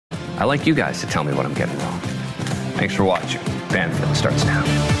I like you guys to tell me what I'm getting wrong. Thanks for watching. Banfield starts now.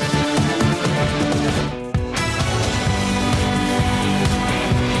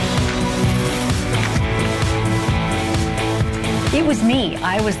 It was me.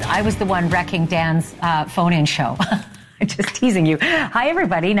 I was the one wrecking Dan's phone-in show. I'm just teasing you. Hi,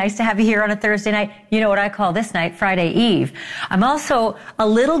 everybody. Nice to have you here on a Thursday night. You know what I call this night? Friday Eve. I'm also a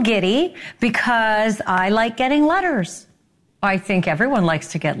little giddy because I like getting letters. I think everyone likes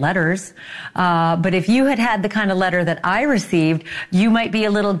to get letters. But if you had the kind of letter that I received, you might be a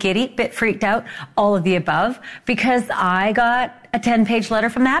little giddy, bit freaked out, all of the above, because I got a 10-page letter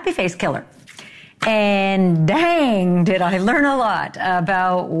from the Happy Face Killer. And dang, did I learn a lot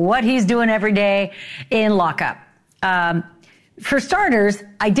about what he's doing every day in lockup. For starters,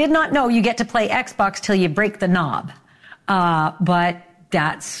 I did not know you get to play Xbox till you break the knob. But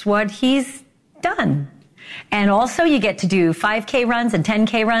that's what he's done. And also you get to do 5K runs and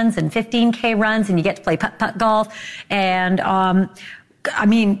 10K runs and 15K runs, and you get to play putt-putt golf. And, I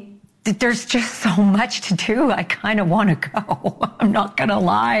mean, there's just so much to do. I kind of want to go. I'm not going to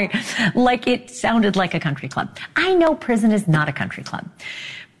lie. Like, it sounded like a country club. I know prison is not a country club.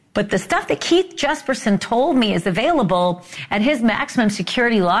 But the stuff that Keith Jesperson told me is available at his maximum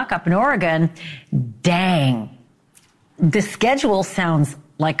security lockup in Oregon, dang. The schedule sounds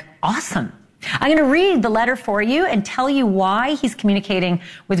like awesome. I'm going to read the letter for you and tell you why he's communicating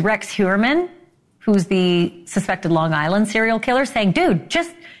with Rex Heuermann, who's the suspected Long Island serial killer, saying, dude,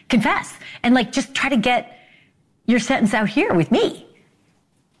 just confess and just try to get your sentence out here with me.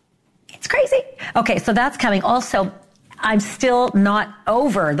 It's crazy. Okay, so that's coming. Also, I'm still not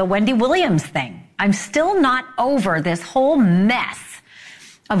over the Wendy Williams thing. I'm still not over this whole mess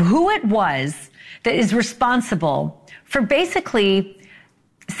of who it was that is responsible for basically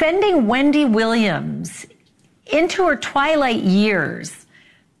sending Wendy Williams into her twilight years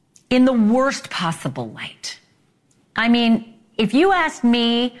in the worst possible light. I mean, if you asked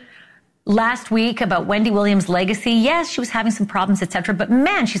me last week about Wendy Williams' legacy, yes, she was having some problems, etc. But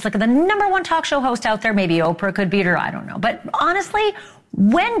man, she's like the number one talk show host out there. Maybe Oprah could beat her. I don't know. But honestly,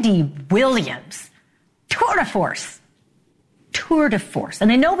 Wendy Williams, tour de force. Tour de force.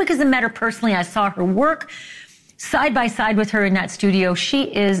 And I know because I met her personally. I saw her work side by side with her in that studio.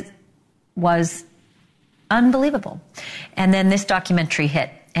 She was unbelievable. And then this documentary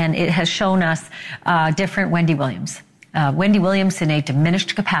hit, and it has shown us different Wendy Williams. Wendy Williams in a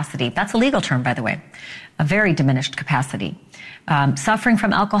diminished capacity. That's a legal term, by the way. A very diminished capacity. Suffering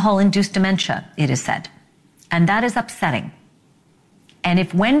from alcohol-induced dementia, it is said. And that is upsetting. And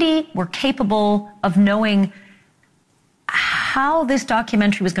if Wendy were capable of knowing how this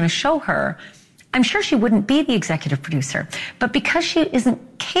documentary was going to show her, I'm sure she wouldn't be the executive producer. But because she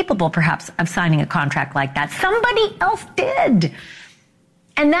isn't capable, perhaps, of signing a contract like that, somebody else did.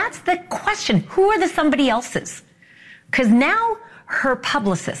 And that's the question. Who are the somebody else's? Because now her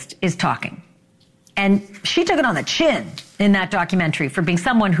publicist is talking. And she took it on the chin in that documentary for being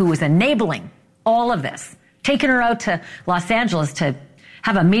someone who was enabling all of this, taking her out to Los Angeles to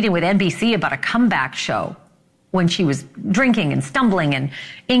have a meeting with NBC about a comeback show when she was drinking and stumbling and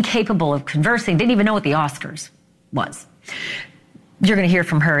incapable of conversing, didn't even know what the Oscars was. You're going to hear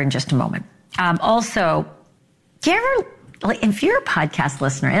from her in just a moment. Also, do you ever... if you're a podcast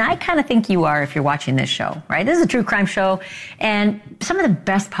listener, and I kind of think you are if you're watching this show, right? This is a true crime show, and some of the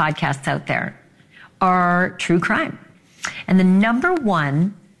best podcasts out there are true crime. And the number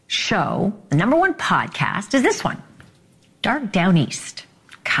one show, the number one podcast is this one, Dark Down East,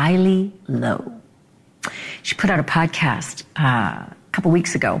 Kylie Lowe. She put out a podcast a couple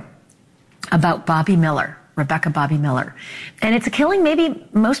weeks ago about Bobby Miller, Rebecca Bobby Miller. And it's a killing maybe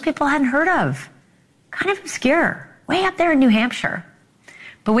most people hadn't heard of. Kind of obscure. Way up there in New Hampshire.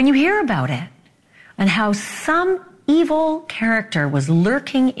 But when you hear about it and how some evil character was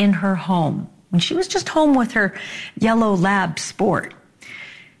lurking in her home when she was just home with her yellow lab Sport,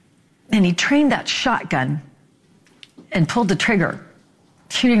 and he trained that shotgun and pulled the trigger,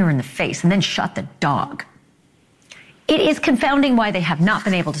 shooting her in the face, and then shot the dog. It is confounding why they have not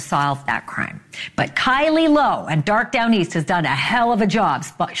been able to solve that crime. But Kylie Lowe and Dark Down East has done a hell of a job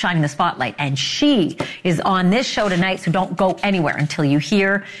shining the spotlight. And she is on this show tonight, so don't go anywhere until you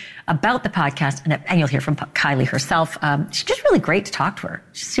hear about the podcast. And you'll hear from Kylie herself. She's just really great to talk to her.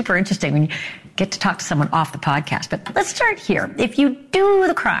 She's super interesting when you get to talk to someone off the podcast. But let's start here. If you do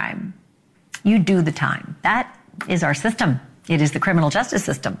the crime, you do the time. That is our system. It is the criminal justice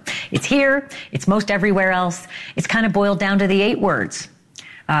system. It's here. It's most everywhere else. It's kind of boiled down to the 8 words.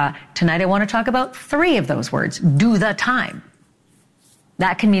 Tonight I want to talk about 3 of those words. Do the time.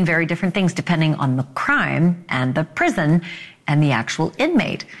 That can mean very different things depending on the crime and the prison and the actual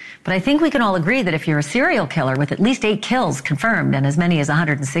inmate. But I think we can all agree that if you're a serial killer with at least 8 kills confirmed and as many as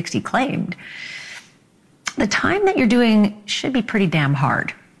 160 claimed, the time that you're doing should be pretty damn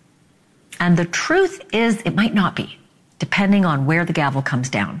hard. And the truth is, it might not be, depending on where the gavel comes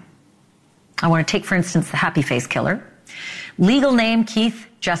down. I want to take, for instance, the Happy Face killer. Legal name, Keith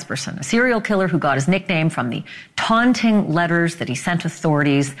Jesperson, a serial killer who got his nickname from the taunting letters that he sent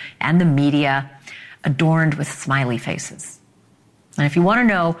authorities and the media, adorned with smiley faces. And if you want to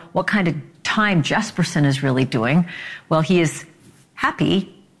know what kind of time Jesperson is really doing, well, he is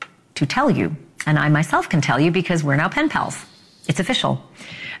happy to tell you. And I myself can tell you because we're now pen pals. It's official.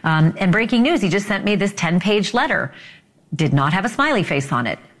 And breaking news, he just sent me this 10-page letter. Did not have a smiley face on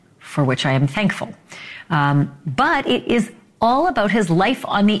it, for which I am thankful. But it is all about his life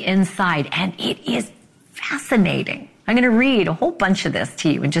on the inside, and it is fascinating. I'm going to read a whole bunch of this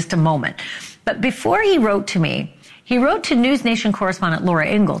to you in just a moment. But before he wrote to me, he wrote to News Nation correspondent Laura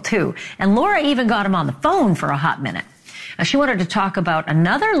Ingle, too. And Laura even got him on the phone for a hot minute. She wanted to talk about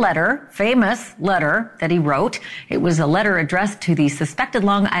another letter, famous letter, that he wrote. It was a letter addressed to the suspected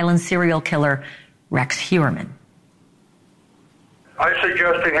Long Island serial killer, Rex Heuermann. I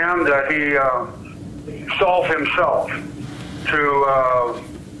suggest to him that he solve himself, to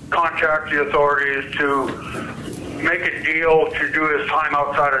contact the authorities, to make a deal to do his time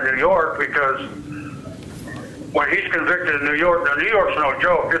outside of New York, because when he's convicted in New York, now New York's no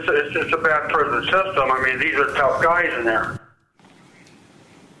joke. It's a bad prison system. I mean, these are tough guys in there.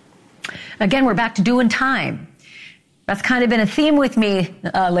 Again, we're back to doing time. That's kind of been a theme with me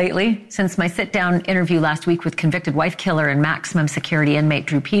lately since my sit-down interview last week with convicted wife killer and maximum security inmate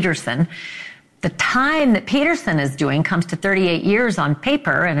Drew Peterson. The time that Peterson is doing comes to 38 years on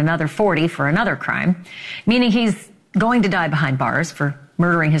paper and another 40 for another crime, meaning he's going to die behind bars for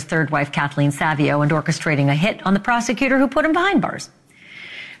murdering his third wife, Kathleen Savio, and orchestrating a hit on the prosecutor who put him behind bars.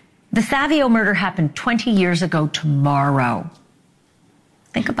 The Savio murder happened 20 years ago tomorrow.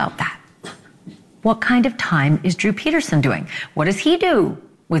 Think about that. What kind of time is Drew Peterson doing? What does he do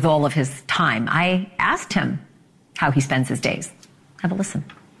with all of his time? I asked him how he spends his days. Have a listen.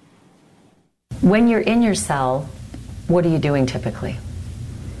 When you're in your cell, what are you doing typically?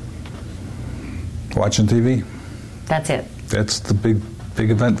 Watching TV. That's it? That's the big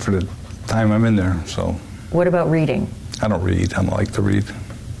event for the time I'm in there, so. What about reading? I don't read. I don't like to read.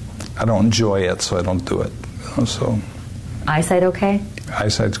 I don't enjoy it, so I don't do it. So. Eyesight okay?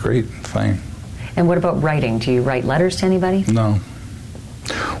 Eyesight's great, fine. And what about writing? Do you write letters to anybody? No.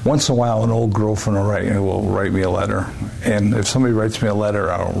 Once in a while, an old girlfriend will write me a letter, and if somebody writes me a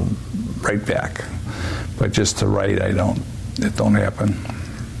letter, I'll write back. But just to write, it don't happen.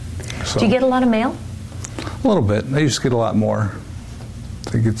 So. Do you get a lot of mail? A little bit. I used to get a lot more. I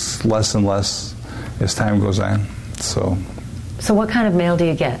think it's less and less as time goes on. So what kind of mail do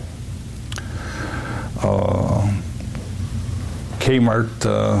you get?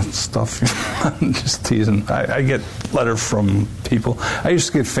 Kmart stuff. I'm just teasing. I get letters from people. I used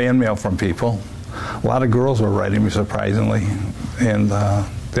to get fan mail from people. A lot of girls were writing me, surprisingly, and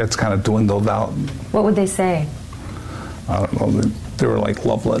that's kind of dwindled out. What would they say? I don't know. They were like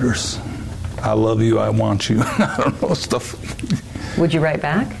love letters. I love you, I want you. I don't know, stuff. Would you write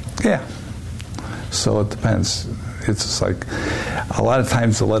back? Yeah. So it depends. It's just like, a lot of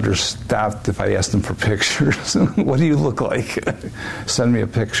times the letters stopped if I asked them for pictures. What do you look like? Send me a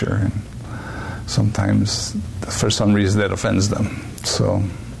picture. And sometimes, for some reason, that offends them. So,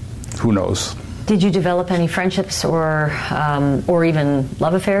 who knows? Did you develop any friendships or even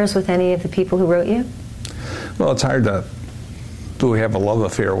love affairs with any of the people who wrote you? Well, it's hard to have a love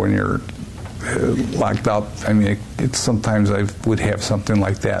affair when you're locked up. I mean, it's sometimes I would have something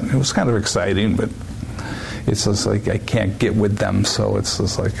like that. It was kind of exciting, but it's just like I can't get with them, so it's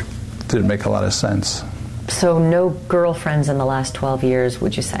just like it didn't make a lot of sense. So no girlfriends in the last 12 years,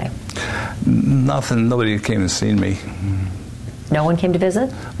 would you say? Nothing. Nobody came and seen me. No one came to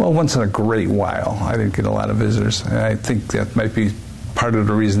visit? Well, once in a great while. I didn't get a lot of visitors. And I think that might be part of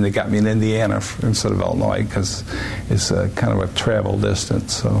the reason they got me in Indiana instead of Illinois, because it's kind of a travel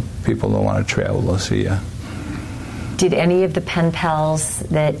distance, so people don't want to travel to see you. Did any of the pen pals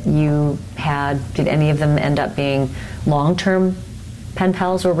that you had, did any of them end up being long-term pen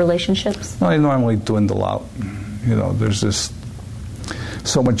pals or relationships? Well, they normally dwindle out. You know, there's just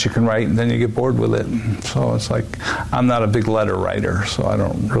so much you can write, and then you get bored with it. So it's like, I'm not a big letter writer, so I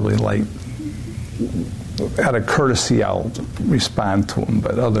don't really like, out of courtesy, I'll respond to them,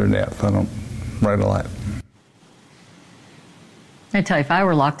 but other than that, I don't write a lot. I tell you, if I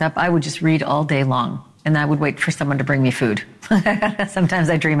were locked up, I would just read all day long, and I would wait for someone to bring me food. Sometimes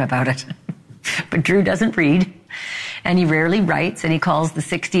I dream about it. But Drew doesn't read. And he rarely writes, and he calls the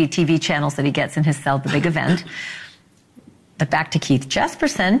 60 TV channels that he gets in his cell the big event. But back to Keith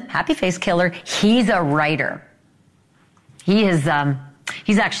Jesperson, happy face killer. He's a writer. He's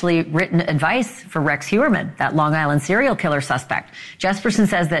actually written advice for Rex Heuermann, that Long Island serial killer suspect. Jesperson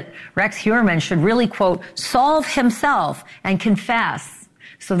says that Rex Heuermann should really, quote, solve himself and confess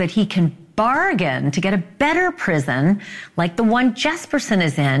so that he can bargain to get a better prison like the one Jesperson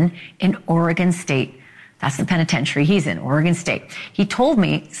is in Oregon State. That's the penitentiary he's in, Oregon State. He told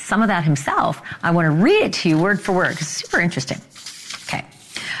me some of that himself. I want to read it to you word for word. It's super interesting. Okay.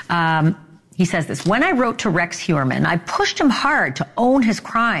 He says this, when I wrote to Rex Heuermann, I pushed him hard to own his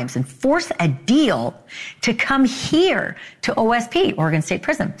crimes and force a deal to come here to OSP, Oregon State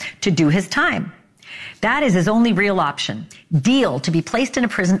Prison, to do his time. That is his only real option. Deal to be placed in a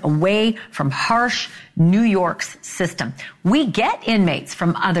prison away from harsh New York's system. We get inmates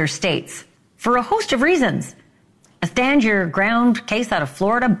from other states for a host of reasons. A stand your ground case out of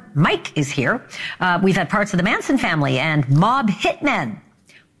Florida, Mike is here. We've had parts of the Manson family and mob hitmen.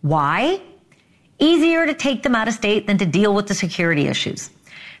 Why? Easier to take them out of state than to deal with the security issues.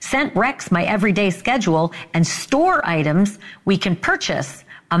 Sent Rex my everyday schedule and store items we can purchase,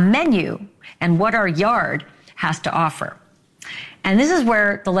 a menu, and what our yard has to offer. And this is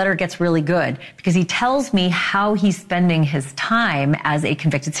where the letter gets really good, because he tells me how he's spending his time as a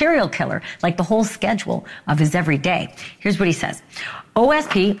convicted serial killer, like the whole schedule of his everyday. Here's what he says.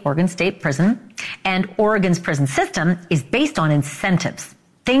 OSP, Oregon State Prison, and Oregon's prison system is based on incentives,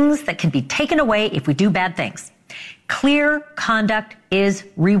 things that can be taken away if we do bad things. Clear conduct is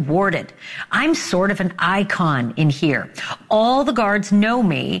rewarded. I'm sort of an icon in here. All the guards know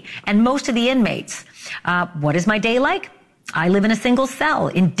me, and most of the inmates. What is my day like? I live in a single cell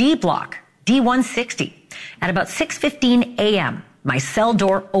in D block, D160. At about 6:15 a.m., my cell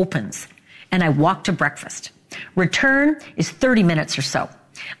door opens, and I walk to breakfast. Return is 30 minutes or so.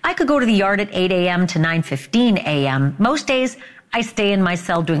 I could go to the yard at 8 a.m. to 9:15 a.m. Most days, I stay in my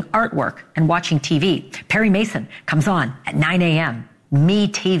cell doing artwork and watching TV. Perry Mason comes on at 9 a.m. Me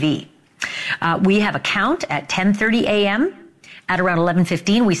TV. We have a count at 10:30 a.m. At around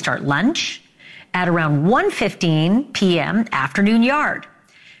 11:15, we start lunch. At around 1:15 p.m., afternoon yard.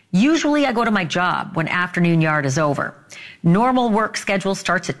 Usually I go to my job when afternoon yard is over. Normal work schedule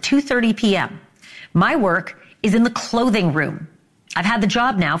starts at 2:30 p.m. My work is in the clothing room. I've had the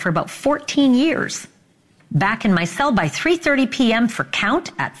job now for about 14 years. Back in my cell by 3:30 p.m. for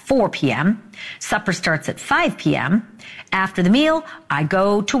count at 4 p.m. Supper starts at 5 p.m. After the meal, I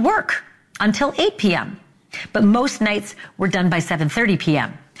go to work until 8 p.m. But most nights we're done by 7:30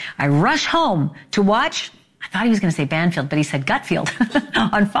 p.m. I rush home to watch, I thought he was going to say Banfield, but he said Gutfield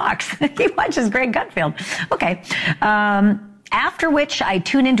on Fox. He watches Greg Gutfield. Okay. After which I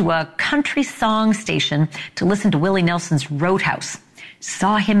tune into a country song station to listen to Willie Nelson's Roadhouse.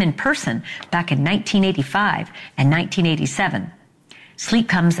 Saw him in person back in 1985 and 1987. Sleep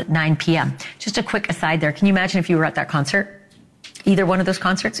comes at 9 p.m. Just a quick aside there. Can you imagine if you were at that concert? Either one of those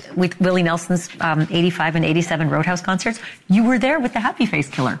concerts with Willie Nelson's 85 and 87 Roadhouse concerts, you were there with the happy face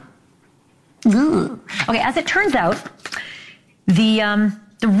killer. Ugh. Okay, as it turns out, the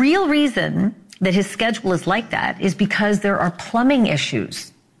real reason that his schedule is like that is because there are plumbing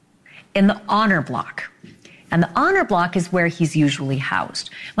issues in the honor block. And the honor block is where he's usually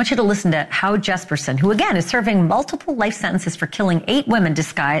housed. I want you to listen to how Jesperson, who again is serving multiple life sentences for killing 8 women,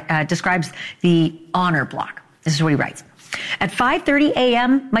 describes the honor block. This is what he writes. At 5:30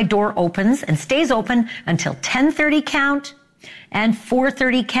 a.m., my door opens and stays open until 10:30 count and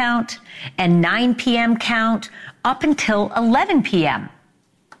 4:30 count and 9 p.m. count up until 11 p.m.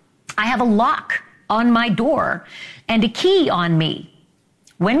 I have a lock on my door and a key on me.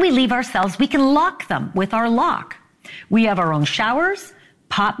 When we leave our cells, we can lock them with our lock. We have our own showers,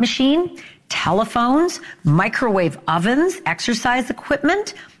 pop machine, telephones, microwave ovens, exercise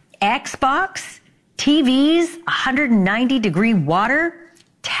equipment, Xbox, TVs, 190-degree water,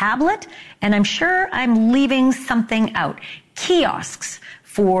 tablet, and I'm sure I'm leaving something out. Kiosks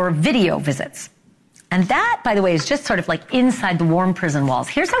for video visits. And that, by the way, is just sort of like inside the warm prison walls.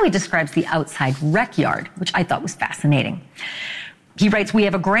 Here's how he describes the outside rec yard, which I thought was fascinating. He writes, we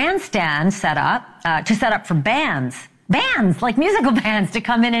have a grandstand set up for bands, like musical bands, to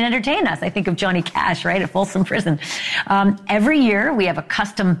come in and entertain us. I think of Johnny Cash, right, at Folsom Prison. Every year we have a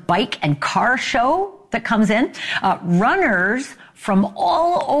custom bike and car show that comes in. Runners from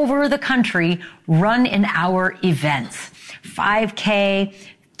all over the country run in our events. 5K,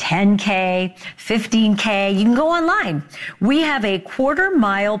 10K, 15K. You can go online. We have a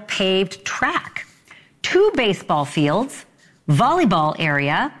 1/4-mile paved track, 2 baseball fields, volleyball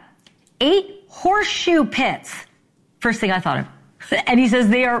area, 8 horseshoe pits, First thing I thought of. And he says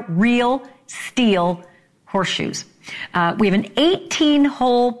they are real steel horseshoes. We have an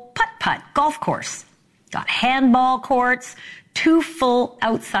 18-hole putt-putt golf course. Got handball courts, 2 full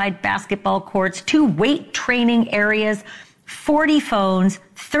outside basketball courts, 2 weight training areas, 40 phones,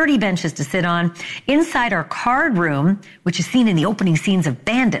 30 benches to sit on. Inside our card room, which is seen in the opening scenes of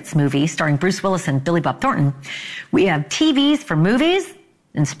Bandits movie starring Bruce Willis and Billy Bob Thornton, we have TVs for movies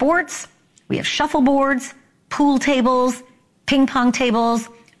and sports. We have shuffleboards, pool tables, ping pong tables,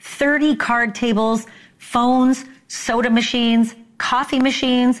 30 card tables, phones, soda machines, coffee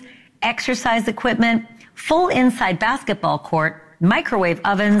machines, exercise equipment, full inside basketball court, microwave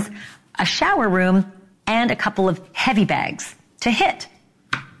ovens, a shower room, and a couple of heavy bags to hit.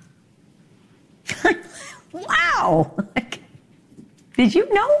 Wow. Did you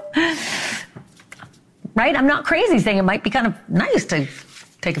know? Right? I'm not crazy saying it might be kind of nice to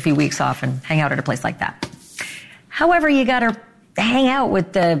take a few weeks off and hang out at a place like that. However, you got to hang out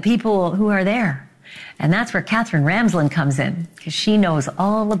with the people who are there. And that's where Katherine Ramsland comes in, because she knows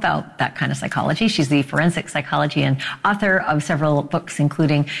all about that kind of psychology. She's the forensic psychology and author of several books,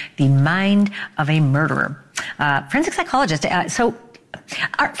 including The Mind of a Murderer. Forensic psychologist.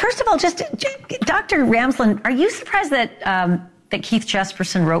 First of all, just Dr. Ramsland, are you surprised that Keith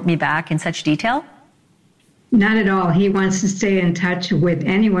Jesperson wrote me back in such detail? Not at all. He wants to stay in touch with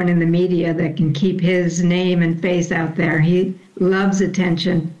anyone in the media that can keep his name and face out there. He loves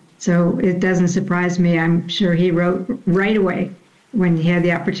attention. So it doesn't surprise me. I'm sure he wrote right away when he had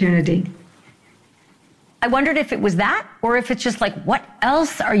the opportunity. I wondered if it was that, or if it's just like, what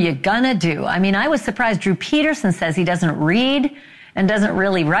else are you gonna do? I mean, I was surprised Drew Peterson says he doesn't read and doesn't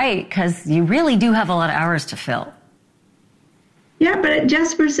really write, because you really do have a lot of hours to fill. Yeah, but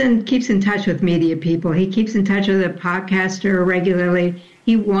Jesperson keeps in touch with media people. He keeps in touch with a podcaster regularly.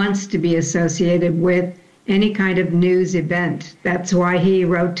 He wants to be associated with any kind of news event. That's why he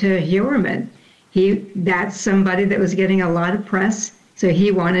wrote to Huerman. That's somebody that was getting a lot of press, so he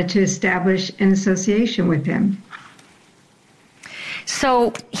wanted to establish an association with him.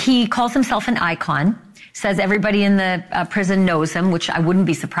 So he calls himself an icon, says everybody in the prison knows him, which I wouldn't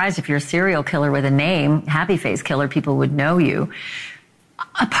be surprised if you're a serial killer with a name, Happy Face Killer, people would know you.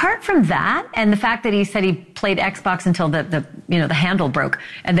 Apart from that, and the fact that he said he played Xbox until the handle broke,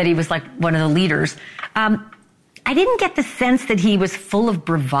 and that he was like one of the leaders, I didn't get the sense that he was full of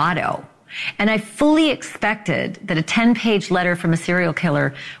bravado. And I fully expected that a 10-page letter from a serial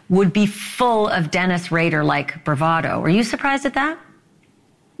killer would be full of Dennis Rader-like bravado. Were you surprised at that?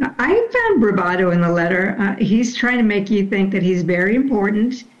 I found bravado in the letter. He's trying to make you think that he's very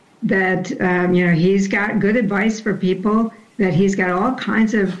important, that he's got good advice for people, that he's got all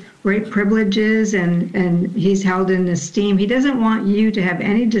kinds of great privileges and he's held in esteem. He doesn't want you to have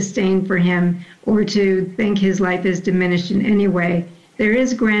any disdain for him or to think his life is diminished in any way. There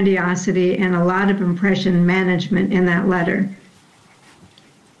is grandiosity and a lot of impression management in that letter.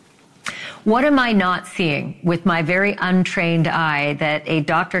 What am I not seeing with my very untrained eye that a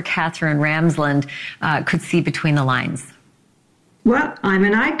Dr. Katherine Ramsland could see between the lines? Well, I'm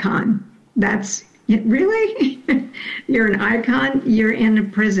an icon. That's really? You're an icon? You're in a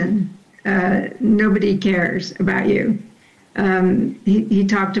prison. Nobody cares about you. He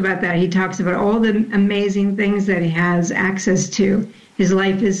talked about that. He talks about all the amazing things that he has access to. His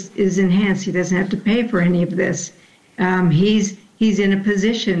life is enhanced. He doesn't have to pay for any of this. He's in a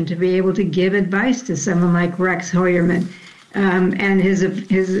position to be able to give advice to someone like Rex Heuermann. And his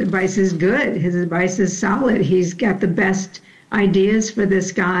advice is good. His advice is solid. He's got the best ideas for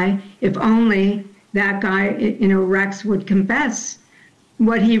this guy. If only that guy, Rex, would confess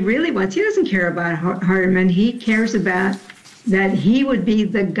what he really wants. He doesn't care about Heuermann. He cares about that he would be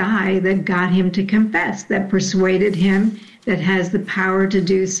the guy that got him to confess, that persuaded him, that has the power to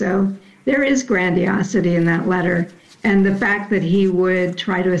do so. There is grandiosity in that letter. And the fact that he would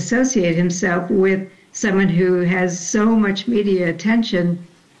try to associate himself with someone who has so much media attention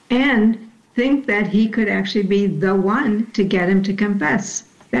and think that he could actually be the one to get him to confess.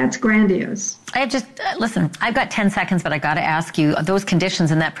 That's grandiose. I have just, listen, I've got 10 seconds, but I got to ask you, those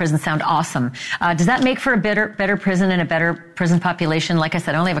conditions in that prison sound awesome. Does that make for a better prison and a better prison population? Like I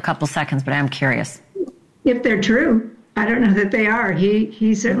said, I only have a couple seconds, but I'm curious. If they're true, I don't know that they are.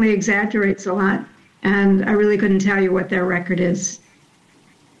 He certainly exaggerates a lot, and I really couldn't tell you what their record is.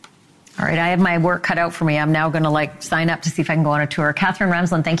 All right, I have my work cut out for me. I'm now going to sign up to see if I can go on a tour. Katherine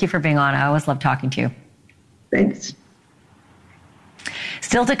Ramsland, thank you for being on. I always love talking to you. Thanks.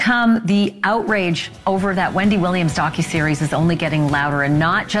 Still to come, the outrage over that Wendy Williams docuseries is only getting louder, and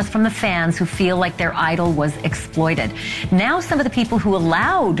not just from the fans who feel like their idol was exploited. Now some of the people who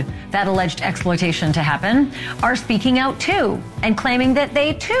allowed that alleged exploitation to happen are speaking out too and claiming that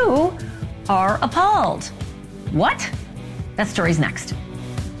they too are appalled. What? That story's next.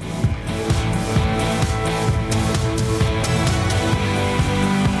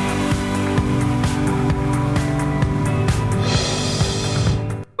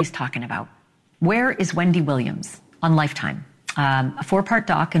 He's talking about. Where is Wendy Williams on Lifetime? A 4-part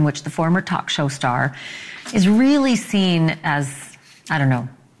doc in which the former talk show star is really seen as, I don't know,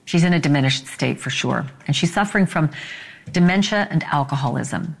 she's in a diminished state for sure. And she's suffering from dementia and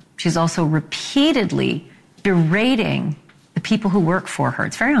alcoholism. She's also repeatedly berating the people who work for her.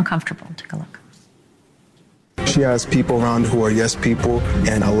 It's very uncomfortable. Take a look. She has people around who are yes people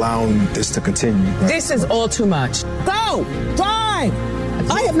and allowing this to continue. This is all too much. Go! Drive!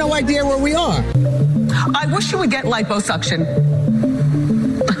 I have no idea where we are. I wish you would get liposuction.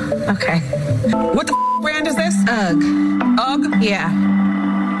 Okay. What the brand is this? UGG. UGG?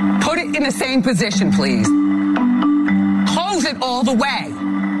 Yeah. Put it in the same position, please. Close it all the way.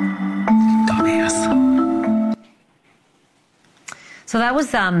 Dumbass. So that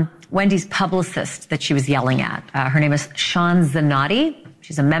was Wendy's publicist that she was yelling at. Her name is Sean Zanotti.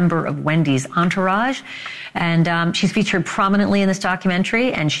 She's a member of Wendy's entourage, and she's featured prominently in this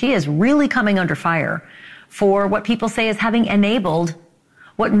documentary, and she is really coming under fire for what people say is having enabled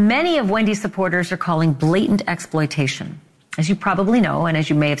what many of Wendy's supporters are calling blatant exploitation. As you probably know, and as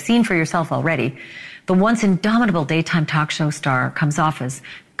you may have seen for yourself already, the once indomitable daytime talk show star comes off as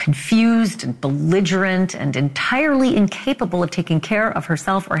confused and belligerent and entirely incapable of taking care of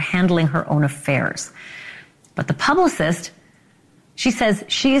herself or handling her own affairs. But the publicist, she says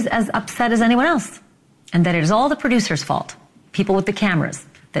she's as upset as anyone else, and that it is all the producer's fault, people with the cameras,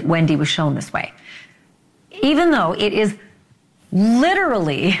 that Wendy was shown this way. Even though it is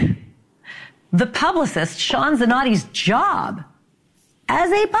literally the publicist, Sean Zanotti's job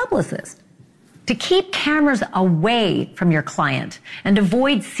as a publicist to keep cameras away from your client and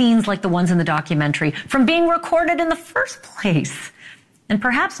avoid scenes like the ones in the documentary from being recorded in the first place. And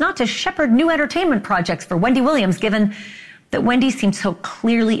perhaps not to shepherd new entertainment projects for Wendy Williams, given that Wendy seemed so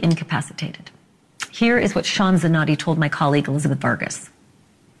clearly incapacitated. Here is what Sean Zanotti told my colleague Elizabeth Vargas.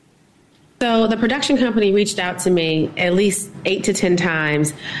 So the production company reached out to me at least 8 to 10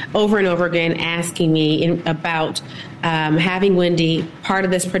 times over and over again, asking me about having Wendy part of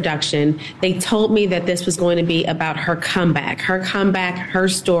this production. They told me that this was going to be about her comeback, her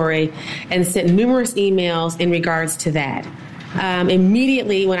story, and sent numerous emails in regards to that.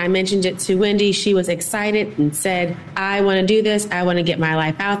 Immediately when I mentioned it to Wendy, she was excited and said, I want to do this. I want to get my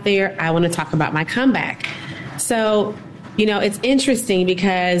life out there. I want to talk about my comeback. So, you know, it's interesting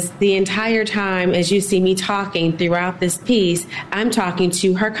because the entire time, as you see me talking throughout this piece, I'm talking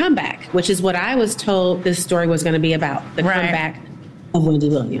to her comeback, which is what I was told this story was going to be about, the comeback of Wendy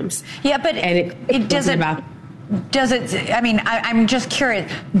Williams. Yeah, but and it doesn't about. Does it, I mean, I'm just curious,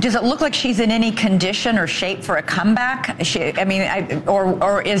 does it look like she's in any condition or shape for a comeback?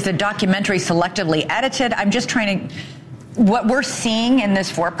 Or is the documentary selectively edited? I'm just trying to, what we're seeing in this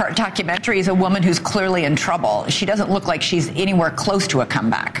 4-part documentary is a woman who's clearly in trouble. She doesn't look like she's anywhere close to a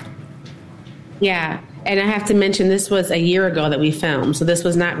comeback. Yeah. And I have to mention, this was a year ago that we filmed, so this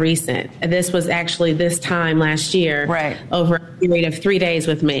was not recent. This was actually this time last year, right, over a period of 3 days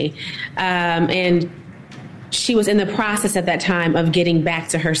with me. And she was in the process at that time of getting back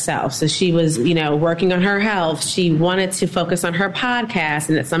to herself. So she was, you know, working on her health. She wanted to focus on her podcast,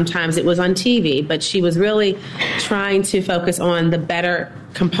 and that sometimes it was on TV, but she was really trying to focus on the better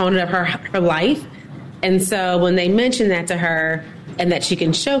component of her life. And so when they mentioned that to her and that she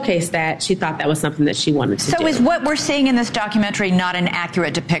can showcase that, she thought that was something that she wanted to do. So is what we're seeing in this documentary not an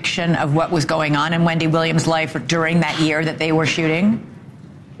accurate depiction of what was going on in Wendy Williams' life during that year that they were shooting?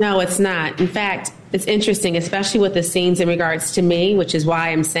 No, it's not. In fact, it's interesting, especially with the scenes in regards to me, which is why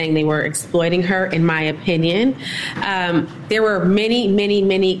I'm saying they were exploiting her, in my opinion. There were many, many,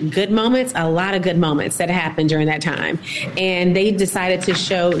 many good moments, a lot of good moments that happened during that time. And they decided to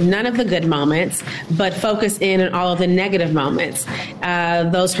show none of the good moments, but focus in on all of the negative moments.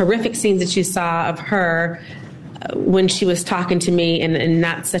 Those horrific scenes that you saw of her when she was talking to me in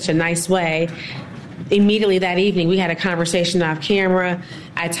not such a nice way. Immediately that evening, we had a conversation off camera.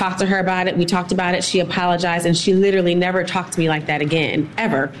 I talked to her about it. We talked about it. She apologized, and she literally never talked to me like that again,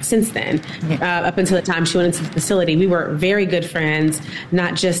 ever, since then, up until the time she went into the facility. We were very good friends,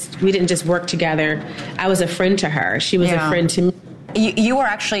 we didn't just work together. I was a friend to her. She was a friend to me. You are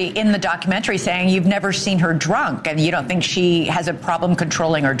actually in the documentary saying you've never seen her drunk and you don't think she has a problem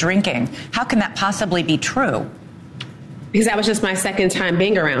controlling or drinking. How can that possibly be true? Because that was just my second time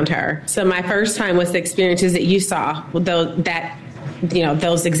being around her. So my first time was the experiences that you saw,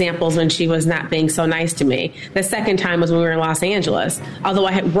 those examples when she was not being so nice to me. The second time was when we were in Los Angeles. Although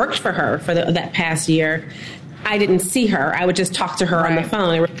I had worked for her for that past year, I didn't see her. I would just talk to her on the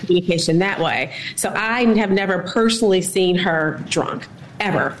phone and communication that way. So I have never personally seen her drunk,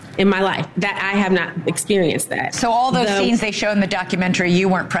 ever in my life. That I have not experienced that. So all those scenes they show in the documentary, you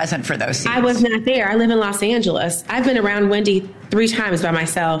weren't present for those scenes? I was not there. I live in Los Angeles. I've been around Wendy 3 times by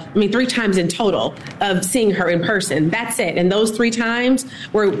myself. 3 times in total of seeing her in person. That's it. And those 3 times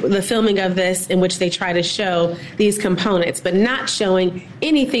were the filming of this in which they try to show these components, but not showing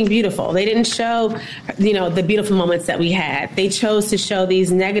anything beautiful. They didn't show, the beautiful moments that we had. They chose to show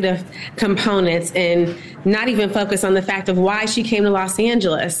these negative components and not even focus on the fact of why she came to Los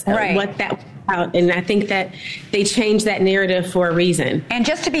Angeles, what that was about. And I think that they changed that narrative for a reason. And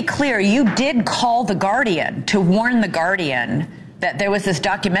just to be clear, you did call The Guardian to warn The Guardian that there was this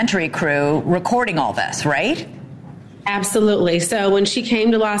documentary crew recording all this, right? Absolutely. So when she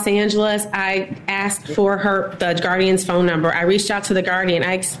came to Los Angeles, I asked for the Guardian's phone number. I reached out to The Guardian.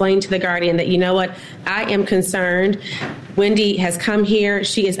 I explained to The Guardian that, you know what, I am concerned. Wendy has come here.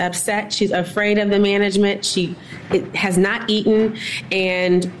 She is upset. She's afraid of the management. She has not eaten.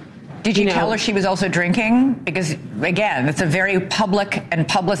 And did you tell her she was also drinking? Because, again, it's a very public and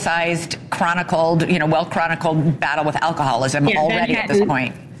publicized, chronicled, well-chronicled battle with alcoholism already at this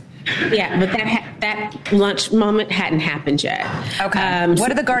point. Yeah, but that lunch moment hadn't happened yet. Okay. What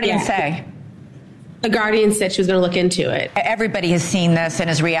did The Guardian say? The Guardian said she was going to look into it. Everybody has seen this and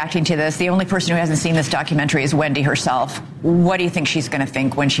is reacting to this. The only person who hasn't seen this documentary is Wendy herself. What do you think she's going to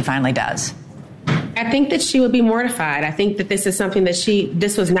think when she finally does? I think that she would be mortified. I think that this is something that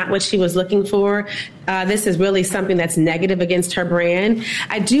this was not what she was looking for. This is really something that's negative against her brand.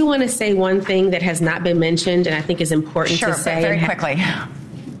 I do want to say one thing that has not been mentioned and I think is important to say. Sure, very quickly.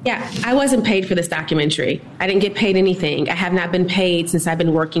 Yeah, I wasn't paid for this documentary. I didn't get paid anything. I have not been paid since I've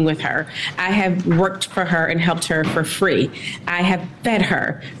been working with her. I have worked for her and helped her for free. I have fed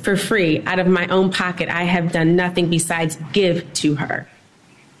her for free out of my own pocket. I have done nothing besides give to her.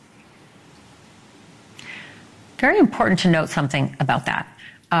 Very important to note something about that.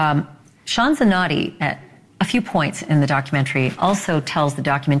 Sean Zanotti, at a few points in the documentary, also tells the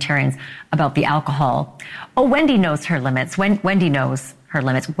documentarians about the alcohol. Oh, Wendy knows her limits. Wendy knows her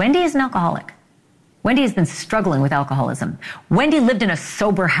limits. Wendy is an alcoholic. Wendy has been struggling with alcoholism. Wendy lived in a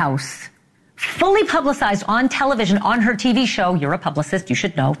sober house, fully publicized on television on her TV show. You're a publicist. You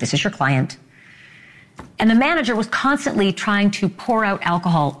should know. This is your client. And the manager was constantly trying to pour out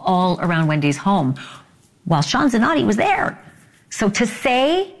alcohol all around Wendy's home while Sean Zanotti was there. So to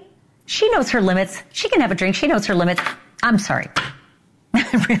say she knows her limits, she can have a drink, she knows her limits, I'm sorry.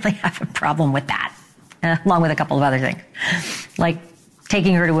 I really have a problem with that, along with a couple of other things. Like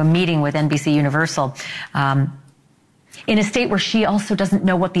taking her to a meeting with NBC Universal in a state where she also doesn't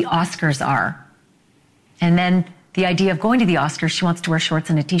know what the Oscars are. And then the idea of going to the Oscars, she wants to wear shorts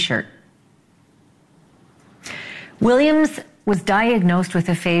and a T-shirt. Williams was diagnosed with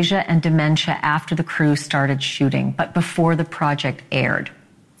aphasia and dementia after the crew started shooting, but before the project aired.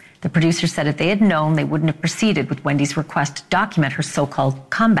 The producers said if they had known, they wouldn't have proceeded with Wendy's request to document her so-called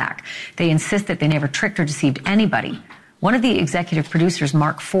comeback. They insist that they never tricked or deceived anybody. One of the executive producers,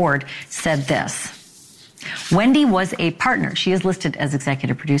 Mark Ford, said this: Wendy was a partner. She is listed as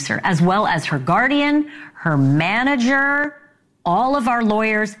executive producer, as well as her guardian, her manager, all of our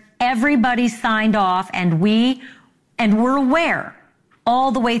lawyers. Everybody signed off, and we're aware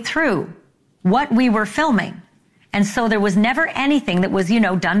all the way through what we were filming. And so there was never anything that was,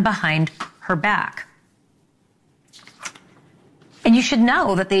 done behind her back. And you should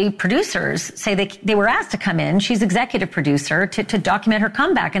know that the producers say they were asked to come in. She's executive producer to document her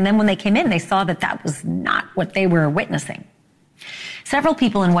comeback. And then when they came in, they saw that was not what they were witnessing. Several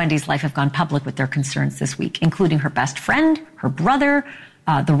people in Wendy's life have gone public with their concerns this week, including her best friend, her brother,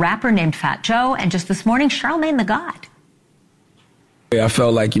 the rapper named Fat Joe, and just this morning, Charlemagne the God. I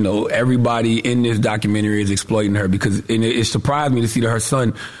felt like, everybody in this documentary is exploiting her because it surprised me to see that her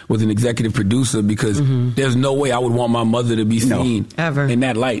son was an executive producer because there's no way I would want my mother to be seen ever in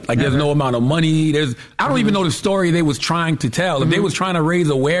that light. Like there's no amount of money. I don't even know the story they was trying to tell. If they was trying to raise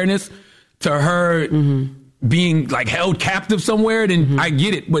awareness to her being like held captive somewhere, then I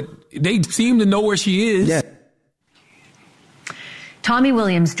get it. But they seem to know where she is. Yeah. Tommy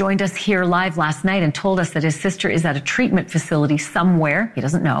Williams joined us here live last night and told us that his sister is at a treatment facility somewhere, he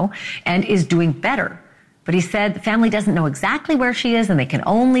doesn't know, and is doing better. But he said the family doesn't know exactly where she is and they can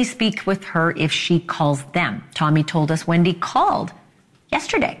only speak with her if she calls them. Tommy told us Wendy called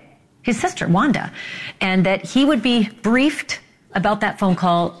yesterday, his sister, Wanda, and that he would be briefed about that phone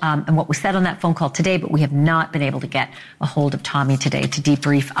call and what was said on that phone call today, but we have not been able to get a hold of Tommy today to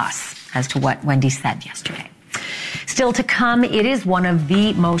debrief us as to what Wendy said yesterday. Still to come, it is one of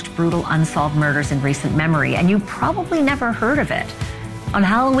the most brutal unsolved murders in recent memory, and you probably never heard of it. On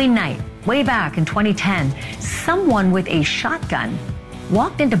Halloween night, way back in 2010, someone with a shotgun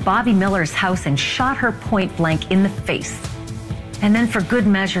walked into Bobby Miller's house and shot her point blank in the face. And then for good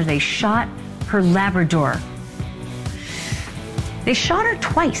measure, they shot her Labrador. They shot her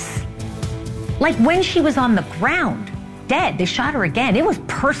twice. Like when she was on the ground, dead, they shot her again. It was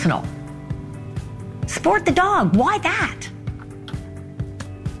personal. Sport the dog, why that?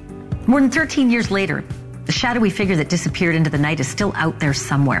 More than 13 years later, the shadowy figure that disappeared into the night is still out there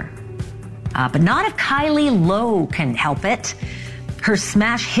somewhere. But not if Kylie Lowe can help it. Her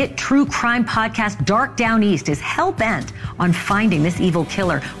smash hit true crime podcast, Dark Down East, is hell-bent on finding this evil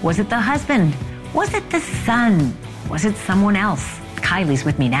killer. Was it the husband? Was it the son? Was it someone else? Kylie's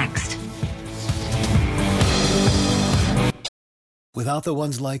with me next. Without the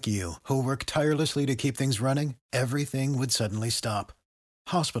ones like you, who work tirelessly to keep things running, everything would suddenly stop.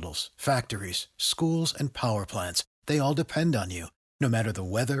 Hospitals, factories, schools, and power plants, they all depend on you. No matter the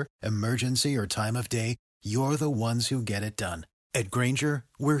weather, emergency, or time of day, you're the ones who get it done. At Grainger,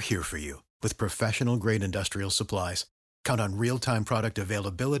 we're here for you with professional-grade industrial supplies. Count on real-time product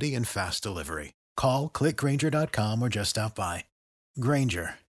availability and fast delivery. Call, clickgrainger.com, or just stop by.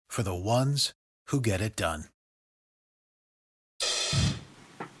 Grainger, for the ones who get it done.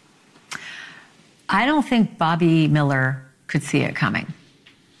 I don't think Bobby Miller could see it coming.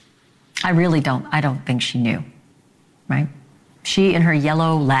 I really don't. I don't think she knew, right? She and her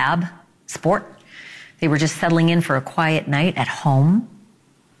yellow lab, Sport, they were just settling in for a quiet night at home.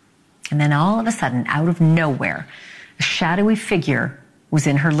 And then all of a sudden, out of nowhere, a shadowy figure was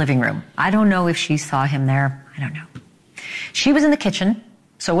in her living room. I don't know if she saw him there. I don't know. She was in the kitchen,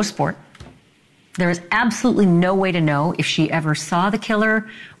 so was Sport. There is absolutely no way to know if she ever saw the killer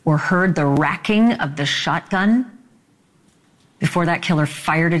or heard the racking of the shotgun before that killer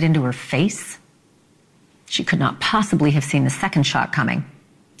fired it into her face. She could not possibly have seen the second shot coming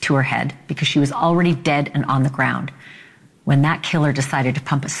to her head because she was already dead and on the ground when that killer decided to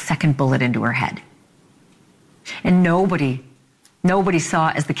pump a second bullet into her head. And nobody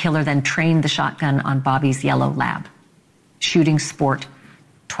saw as the killer then trained the shotgun on Bobby's yellow lab, shooting Sport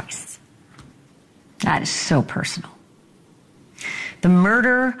twice. That is so personal. The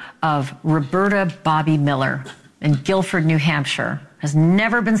murder of Roberta Bobby Miller in Guilford, New Hampshire has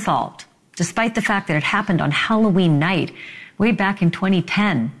never been solved, despite the fact that it happened on Halloween night way back in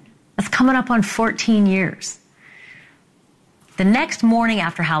 2010. That's coming up on 14 years. The next morning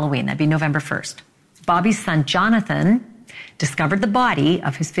after Halloween, that'd be November 1st, Bobby's son Jonathan discovered the body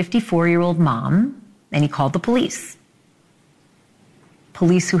of his 54-year-old mom, and he called the police.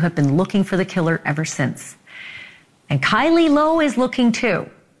 Police who have been looking for the killer ever since. And Kylie Lowe is looking too.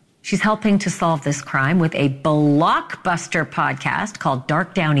 She's helping to solve this crime with a blockbuster podcast called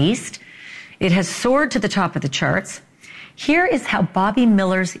Dark Down East. It has soared to the top of the charts. Here is how Bobby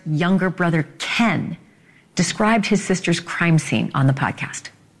Miller's younger brother, Ken, described his sister's crime scene on the podcast.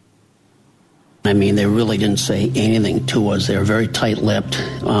 I mean, they really didn't say anything to us. They were very tight-lipped.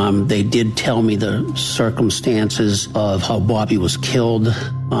 They did tell me the circumstances of how Bobby was killed.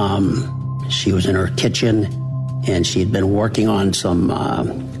 She was in her kitchen, and she had been working on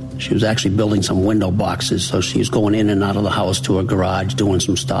she was actually building some window boxes, so she was going in and out of the house to her garage, doing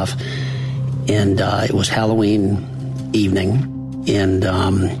some stuff. And it was Halloween evening, and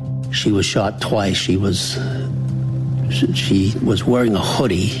she was shot twice. She was wearing a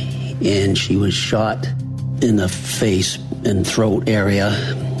hoodie, and she was shot in the face and throat area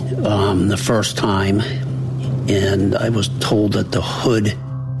the first time. And I was told that the hood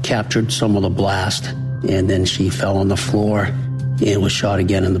captured some of the blast, and then she fell on the floor and was shot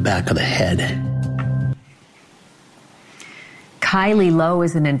again in the back of the head. Kylie Lowe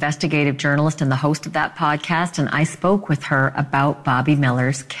is an investigative journalist and the host of that podcast, and I spoke with her about Bobby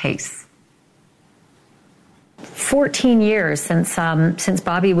Miller's case. 14 years since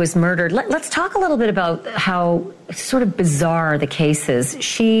Bobby was murdered. Let's talk a little bit about how sort of bizarre the case is.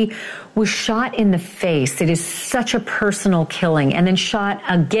 She was shot in the face. It is such a personal killing, and then shot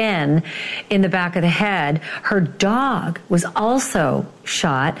again in the back of the head. Her dog was also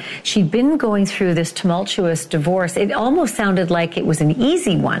shot. She'd been going through this tumultuous divorce. It almost sounded like it was an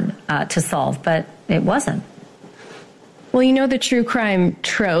easy one to solve, but it wasn't. Well, you know the true crime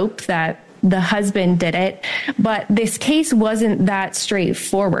trope that the husband did it. But this case wasn't that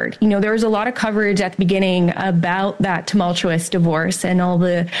straightforward. There was a lot of coverage at the beginning about that tumultuous divorce and all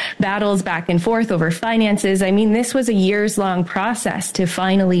the battles back and forth over finances. I mean, this was a years-long process to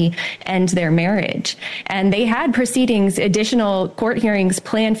finally end their marriage. And they had proceedings, additional court hearings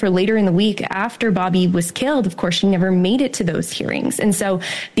planned for later in the week after Bobby was killed. Of course, she never made it to those hearings. And so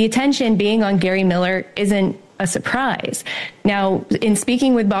the attention being on Gary Miller isn't a surprise. Now, in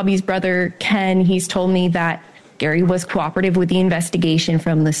speaking with Bobby's brother, Ken, he's told me that Gary was cooperative with the investigation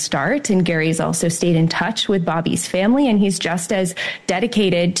from the start, and Gary's also stayed in touch with Bobby's family, and he's just as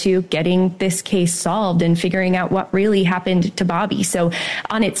dedicated to getting this case solved and figuring out what really happened to Bobby. So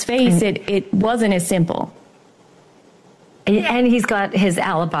on its face, it wasn't as simple. And he's got his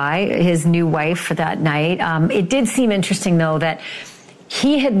alibi, his new wife for that night. It did seem interesting, though, that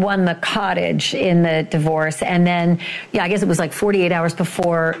he had won the cottage in the divorce, and then, I guess it was like 48 hours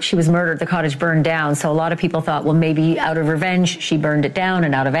before she was murdered, the cottage burned down. So a lot of people thought, well, maybe out of revenge, she burned it down,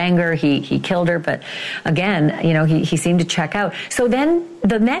 and out of anger, he killed her. But again, he seemed to check out. So then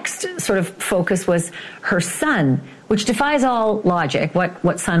the next sort of focus was her son, which defies all logic.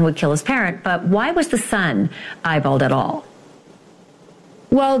 What son would kill his parent? But why was the son eyeballed at all?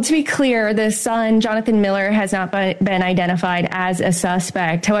 Well, to be clear, the son, Jonathan Miller, has not been identified as a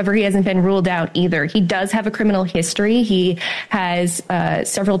suspect. However, he hasn't been ruled out either. He does have a criminal history. He has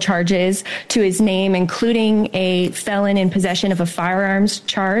several charges to his name, including a felon in possession of a firearms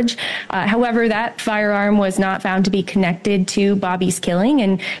charge. However, that firearm was not found to be connected to Bobby's killing,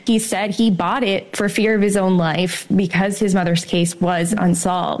 and he said he bought it for fear of his own life because his mother's case was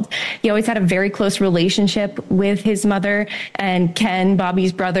unsolved. He always had a very close relationship with his mother, and Ken, Bobby's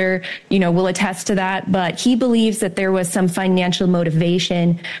brother, will attest to that. But he believes that there was some financial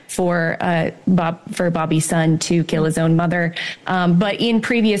motivation for Bobby's son to kill his own mother. But in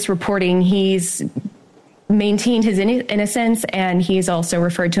previous reporting, he's maintained his innocence, and he's also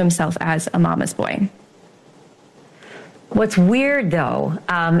referred to himself as a mama's boy. What's weird, though,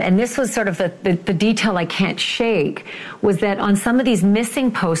 and this was sort of the detail I can't shake, was that on some of these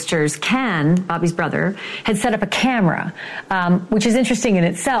missing posters, Ken, Bobby's brother, had set up a camera, which is interesting in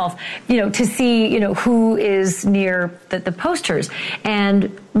itself, to see, who is near the posters.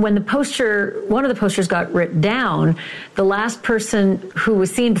 And when one of the posters got written down, the last person who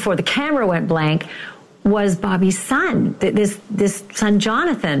was seen before the camera went blank was Bobby's son, this son,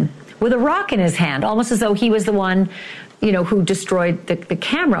 Jonathan, with a rock in his hand, almost as though he was the one who destroyed the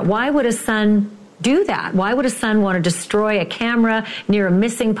camera. Why would a son do that? Why would a son want to destroy a camera near a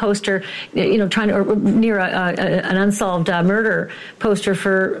missing poster, or near an unsolved murder poster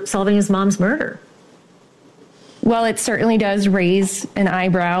for solving his mom's murder? Well, it certainly does raise an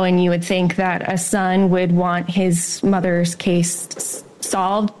eyebrow, and you would think that a son would want his mother's case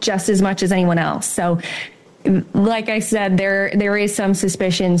solved just as much as anyone else. So, like I said, there is some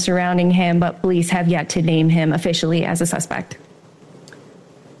suspicion surrounding him, but police have yet to name him officially as a suspect.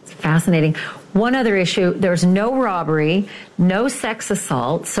 It's fascinating. One other issue, there's no robbery, no sex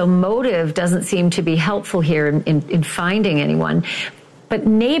assault, so motive doesn't seem to be helpful here in finding anyone. But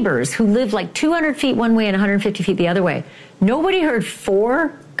neighbors who live like 200 feet one way and 150 feet the other way, nobody heard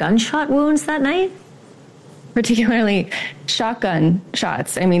 4 gunshot wounds that night? Particularly shotgun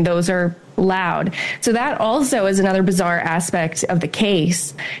shots. I mean, those are loud. So that also is another bizarre aspect of the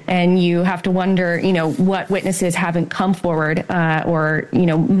case. And you have to wonder, what witnesses haven't come forward or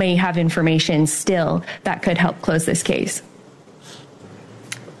may have information still that could help close this case.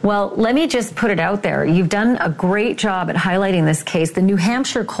 Well, let me just put it out there. You've done a great job at highlighting this case. The New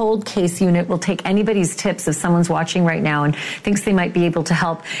Hampshire Cold Case Unit will take anybody's tips if someone's watching right now and thinks they might be able to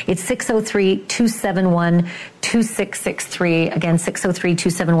help. It's 603-271-2663. Again,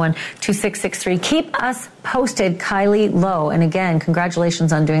 603-271-2663. Keep us posted, Kylie Lowe. And again,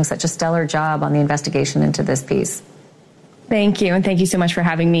 congratulations on doing such a stellar job on the investigation into this piece. Thank you. And thank you so much for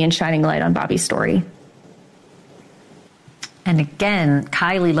having me and shining light on Bobby's story. And again,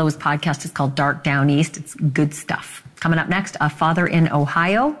 Kylie Lowe's podcast is called Dark Down East. It's good stuff. Coming up next, a father in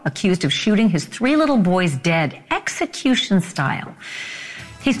Ohio accused of shooting his 3 little boys dead, execution style.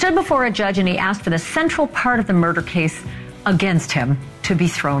 He stood before a judge and he asked for the central part of the murder case against him to be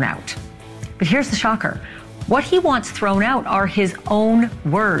thrown out. But here's the shocker. What he wants thrown out are his own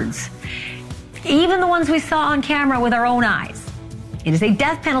words, even the ones we saw on camera with our own eyes. It is a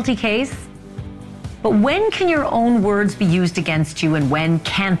death penalty case. But when can your own words be used against you and when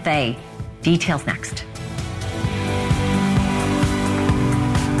can't they? Details next.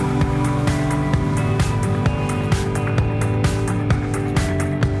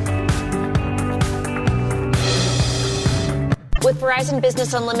 With Verizon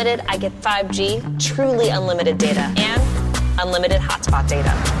Business Unlimited, I get 5G, truly unlimited data, and unlimited hotspot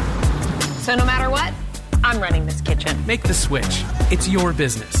data. So no matter what, I'm running this kitchen. Make the switch. It's your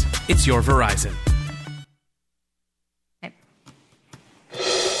business. It's your Verizon.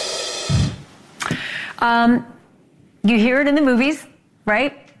 You hear it in the movies,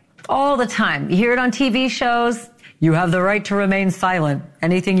 right? All the time. You hear it on TV shows. You have the right to remain silent.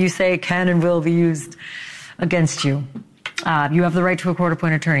 Anything you say can and will be used against you. You have the right to a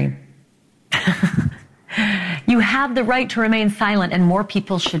court-appointed attorney. You have the right to remain silent, and more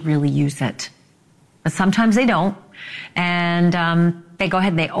people should really use it. But sometimes they don't. And they go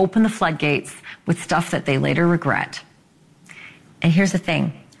ahead and they open the floodgates with stuff that they later regret. And here's the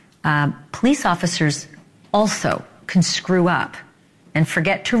thing. Police officers also can screw up and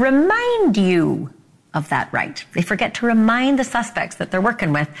forget to remind you of that right. They forget to remind the suspects that they're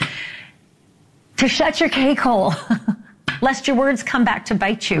working with to shut your cake hole, lest your words come back to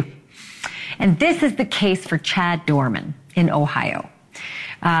bite you. And this is the case for Chad Dorman in Ohio.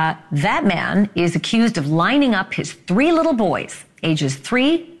 That man is accused of lining up his 3 little boys, ages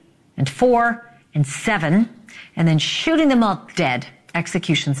 3 and 4 and 7, and then shooting them all dead,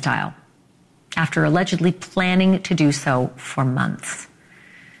 execution style, after allegedly planning to do so for months.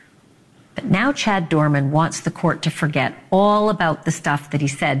 But now Chad Dorman wants the court to forget all about the stuff that he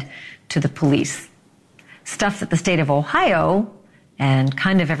said to the police. Stuff that the state of Ohio and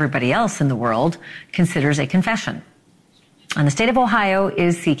kind of everybody else in the world considers a confession. And the state of Ohio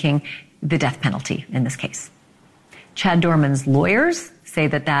is seeking the death penalty in this case. Chad Dorman's lawyers say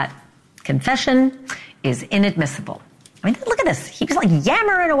that that confession is inadmissible. I mean, look at this. He was like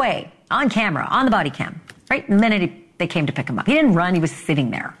yammering away on camera, on the body cam, right? The minute they came to pick him up. He didn't run, he was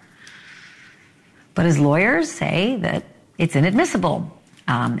sitting there. But his lawyers say that it's inadmissible.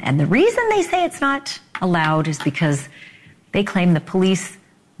 And the reason they say it's not allowed is because they claim the police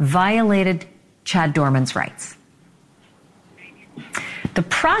violated Chad Dorman's rights. The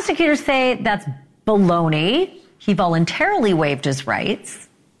prosecutors say that's baloney. He voluntarily waived his rights.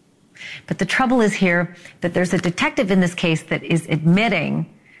 But the trouble is here that there's a detective in this case that is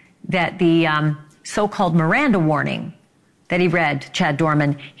admitting that the so-called Miranda warning that he read, Chad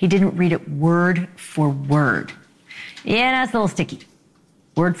Dorman, he didn't read it word for word. Yeah, that's a little sticky.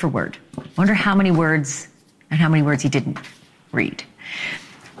 Word for word. Wonder how many words and how many words he didn't read.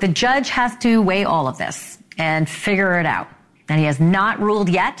 The judge has to weigh all of this and figure it out. And he has not ruled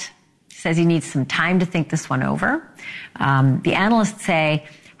yet. He says he needs some time to think this one over. The analysts say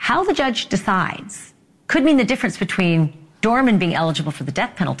how the judge decides could mean the difference between Dorman being eligible for the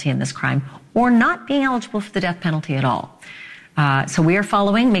death penalty in this crime or not being eligible for the death penalty at all. So we are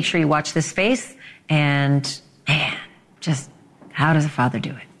following. Make sure you watch this space. And man, just how does a father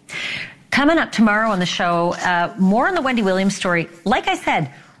do it? Coming up tomorrow on the show, more on the Wendy Williams story. Like I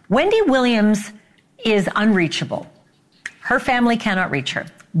said, Wendy Williams is unreachable. Her family cannot reach her,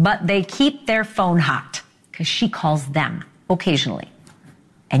 but they keep their phone hot because she calls them occasionally.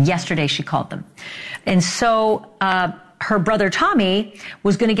 And yesterday she called them. And so her brother Tommy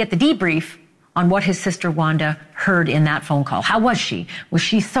was going to get the debrief on what his sister Wanda heard in that phone call. How was she? Was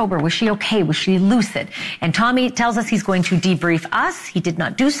she sober? Was she okay? Was she lucid? And Tommy tells us he's going to debrief us. He did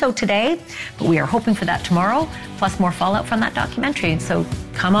not do so today, but we are hoping for that tomorrow, plus more fallout from that documentary. And so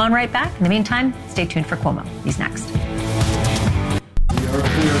come on right back. In the meantime, stay tuned for Cuomo. He's next.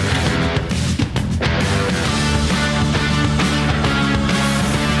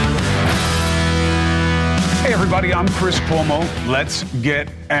 Hey everybody, I'm Chris Cuomo. Let's get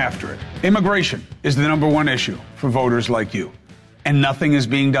after it. Immigration is the #1 issue for voters like you, and nothing is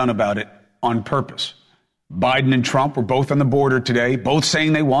being done about it on purpose. Biden and Trump were both on the border today, both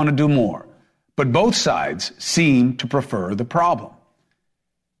saying they want to do more, but both sides seem to prefer the problem.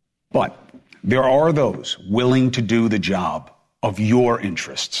 But there are those willing to do the job of your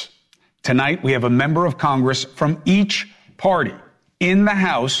interests. Tonight, we have a member of Congress from each party in the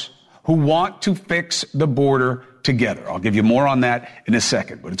House who want to fix the border together. I'll give you more on that in a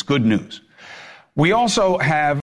second, but it's good news. We also have